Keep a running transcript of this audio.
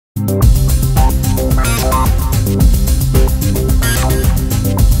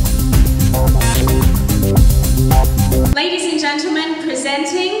Ladies and gentlemen,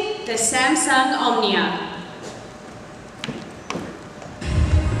 presenting the Samsung Omnia.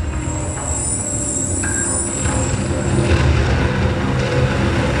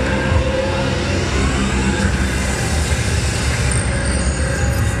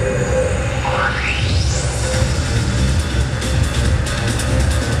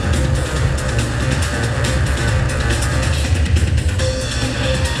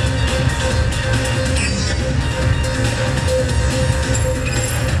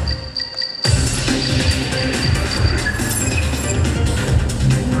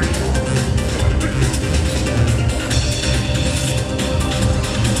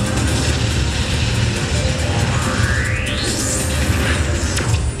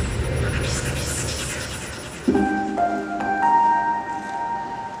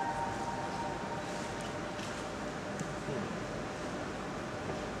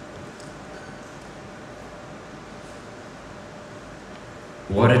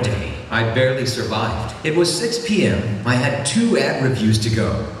 What a day. I barely survived. It was 6 p.m. I had 2 ad reviews to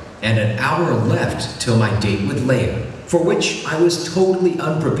go, and an hour left till my date with Leia, for which I was totally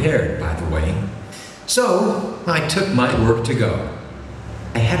unprepared, by the way. So, I took my work to go.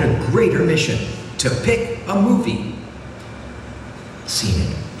 I had a greater mission, to pick a movie. Seen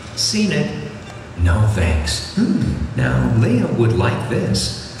it? Seen it? No thanks. Now Leia would like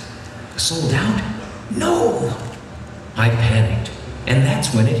this. Sold out? No! I panicked. And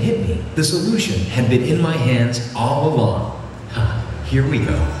that's when it hit me. The solution had been in my hands all along. Here we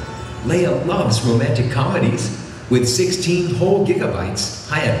go. Leia loves romantic comedies. With 16 whole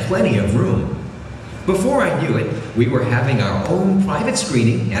gigabytes, I had plenty of room. Before I knew it, we were having our own private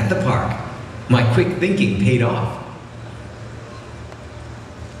screening at the park. My quick thinking paid off.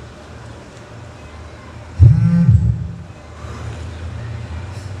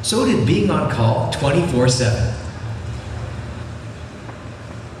 So did being on call 24/7.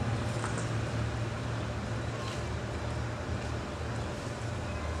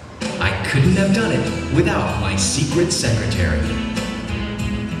 Couldn't have done it without my secret secretary.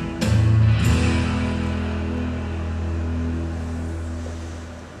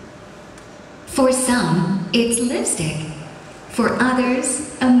 For some, it's lipstick. For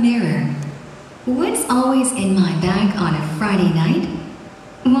others, a mirror. What's always in my bag on a Friday night?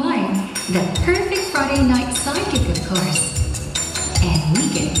 Why, the perfect Friday night sidekick, of course. And we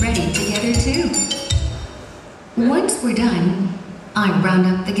get ready together too. Once we're done, I round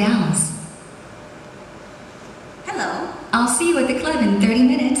up the gals. I'll see you at the club in 30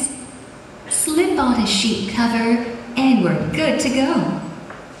 minutes. Slip on a sheet cover, and we're good to go.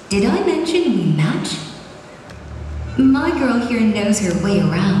 Did I mention we match? My girl here knows her way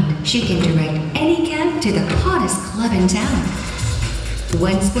around. She can direct any cab to the hottest club in town.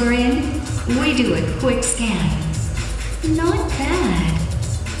 Once we're in, we do a quick scan. Not bad.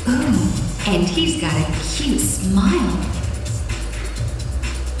 Oh, and he's got a cute smile.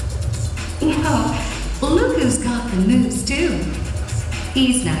 Wow. Look who's got the moves, too.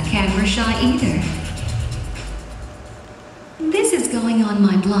 He's not camera shy either. This is going on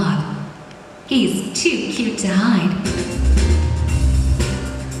my blog. He's too cute to hide.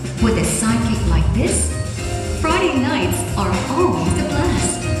 With a sidekick like this, Friday nights are all